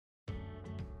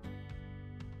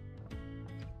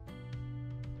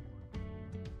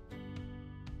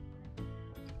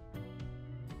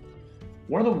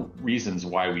One of the reasons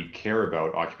why we care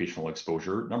about occupational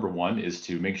exposure, number one, is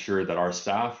to make sure that our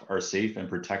staff are safe and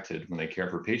protected when they care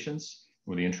for patients,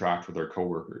 when they interact with their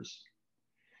coworkers.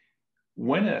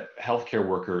 When a healthcare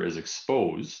worker is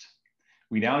exposed,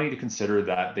 we now need to consider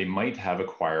that they might have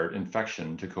acquired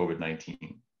infection to COVID-19.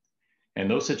 In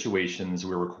those situations,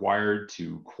 we're required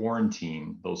to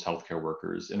quarantine those healthcare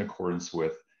workers in accordance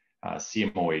with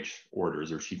CMOH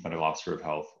orders, or Chief Medical Officer of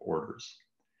Health orders.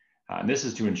 And this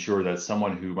is to ensure that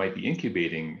someone who might be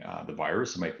incubating the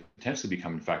virus and might potentially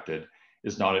become infected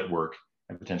is not at work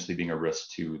and potentially being a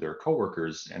risk to their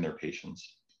coworkers and their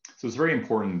patients. So it's very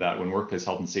important that when workplace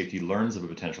health and safety learns of a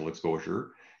potential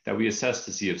exposure, that we assess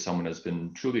to see if someone has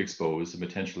been truly exposed and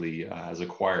potentially has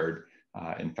acquired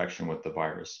infection with the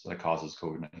virus that causes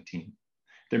COVID-19.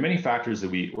 There are many factors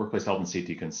that workplace health and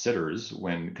safety considers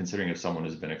when considering if someone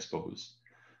has been exposed.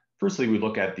 Firstly, we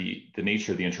look at the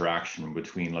nature of the interaction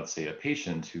between, let's say, a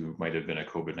patient who might have been a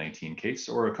COVID-19 case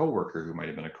or a coworker who might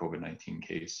have been a COVID-19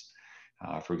 case.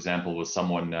 For example, was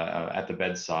someone at the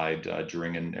bedside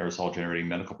during an aerosol generating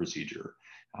medical procedure?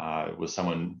 Was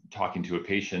someone talking to a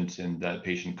patient and that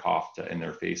patient coughed in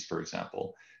their face, for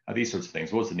example? These sorts of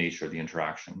things. What was the nature of the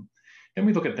interaction? Then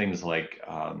we look at things like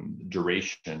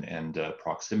duration and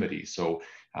proximity. So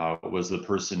was the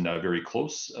person very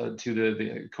close to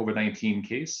the COVID-19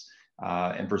 case?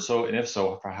 And if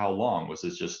so, for how long? Was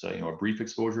this just a brief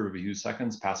exposure of a few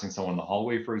seconds, passing someone in the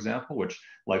hallway, for example, which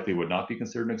likely would not be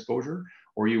considered an exposure?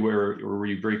 Or were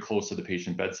you very close to the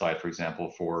patient bedside, for example,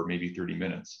 for maybe 30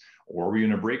 minutes? Or were you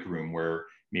in a break room where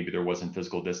maybe there wasn't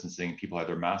physical distancing, people had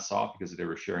their masks off because they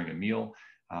were sharing a meal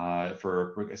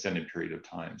for an extended period of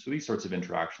time? So these sorts of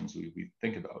interactions we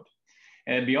think about.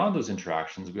 And beyond those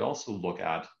interactions, we also look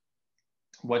at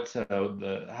what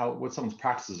someone's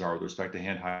practices are with respect to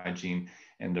hand hygiene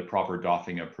and the proper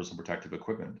doffing of personal protective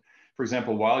equipment. For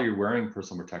example, while you're wearing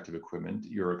personal protective equipment,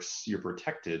 you're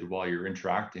protected while you're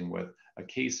interacting with a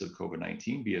case of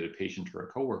COVID-19, be it a patient or a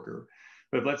coworker.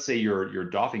 But if, let's say your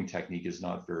doffing technique is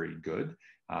not very good,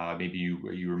 maybe you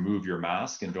remove your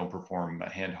mask and don't perform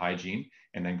hand hygiene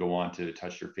and then go on to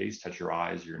touch your face, touch your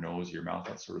eyes, your nose, your mouth,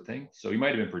 that sort of thing. So you might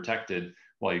have been protected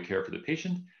while you care for the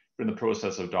patient, but in the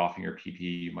process of doffing your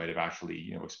PPE, you might have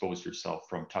actually exposed yourself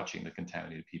from touching the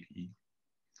contaminated PPE.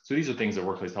 So these are things that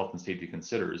workplace health and safety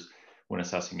considers when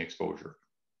assessing exposure.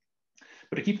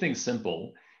 But to keep things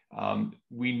simple,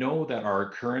 we know that our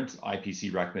current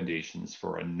IPC recommendations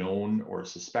for a known or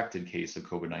suspected case of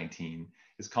COVID-19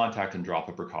 is contact and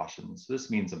droplet precautions. This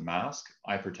means a mask,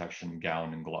 eye protection,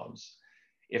 gown, and gloves.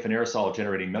 If an aerosol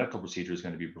generating medical procedure is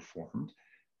going to be performed,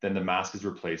 then the mask is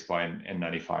replaced by an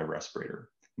N95 respirator.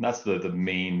 And that's the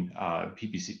main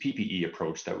PPE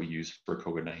approach that we use for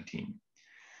COVID-19.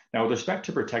 Now, with respect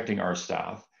to protecting our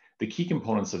staff, the key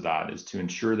components of that is to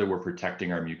ensure that we're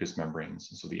protecting our mucous membranes.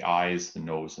 So the eyes, the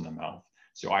nose, and the mouth.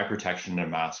 So eye protection and a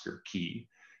mask are key.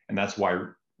 And that's why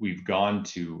we've gone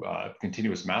to a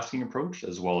continuous masking approach,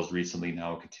 as well as recently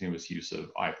now continuous use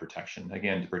of eye protection,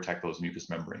 again, to protect those mucous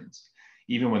membranes.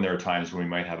 Even when there are times when we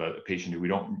might have a patient who we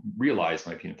don't realize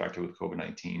might be infected with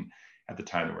COVID-19 at the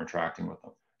time that we're interacting with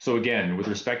them. So again, with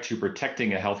respect to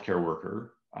protecting a healthcare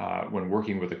worker, when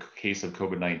working with a case of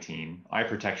COVID-19, eye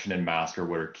protection and mask are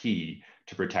what are key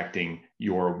to protecting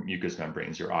your mucous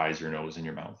membranes, your eyes, your nose, and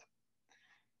your mouth.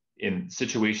 In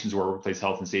situations where workplace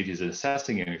health and safety is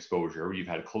assessing an exposure, where you've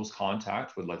had close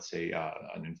contact with, let's say,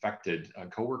 an infected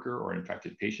coworker or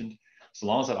infected patient, so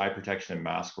long as that eye protection and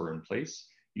mask were in place,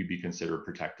 you'd be considered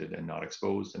protected and not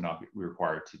exposed and not be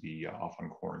required to be off on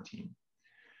quarantine.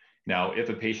 Now, if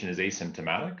a patient is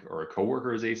asymptomatic or a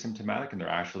coworker is asymptomatic and they're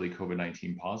actually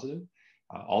COVID-19 positive,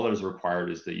 all that is required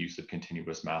is the use of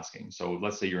continuous masking. So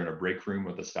let's say you're in a break room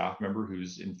with a staff member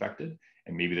who's infected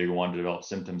and maybe they go on to develop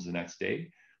symptoms the next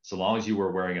day. So long as you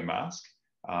were wearing a mask,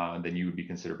 then you would be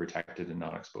considered protected and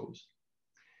not exposed.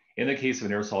 In the case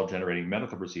of an aerosol generating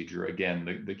medical procedure,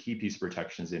 again, the key piece of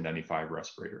protection is the N95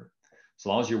 respirator. So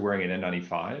long as you're wearing an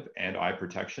N95 and eye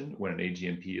protection when an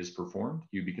AGMP is performed,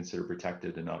 you'd be considered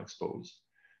protected and not exposed.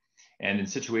 And in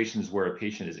situations where a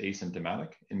patient is asymptomatic,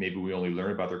 and maybe we only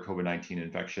learn about their COVID-19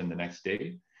 infection the next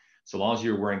day, so long as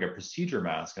you're wearing a procedure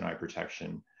mask and eye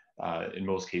protection, in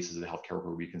most cases, the healthcare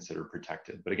worker will be considered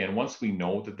protected. But again, once we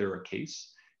know that they're a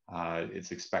case,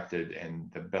 it's expected and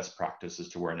the best practice is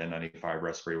to wear an N95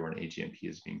 respirator when an AGMP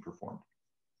is being performed.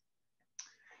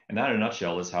 And that in a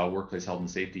nutshell is how workplace health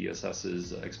and safety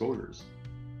assesses exposures.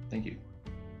 Thank you.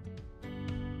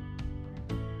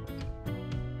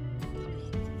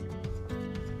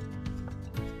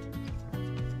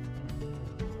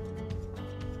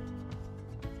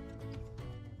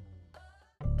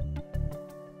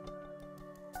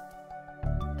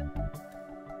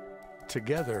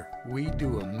 Together, we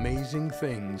do amazing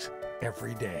things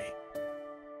every day.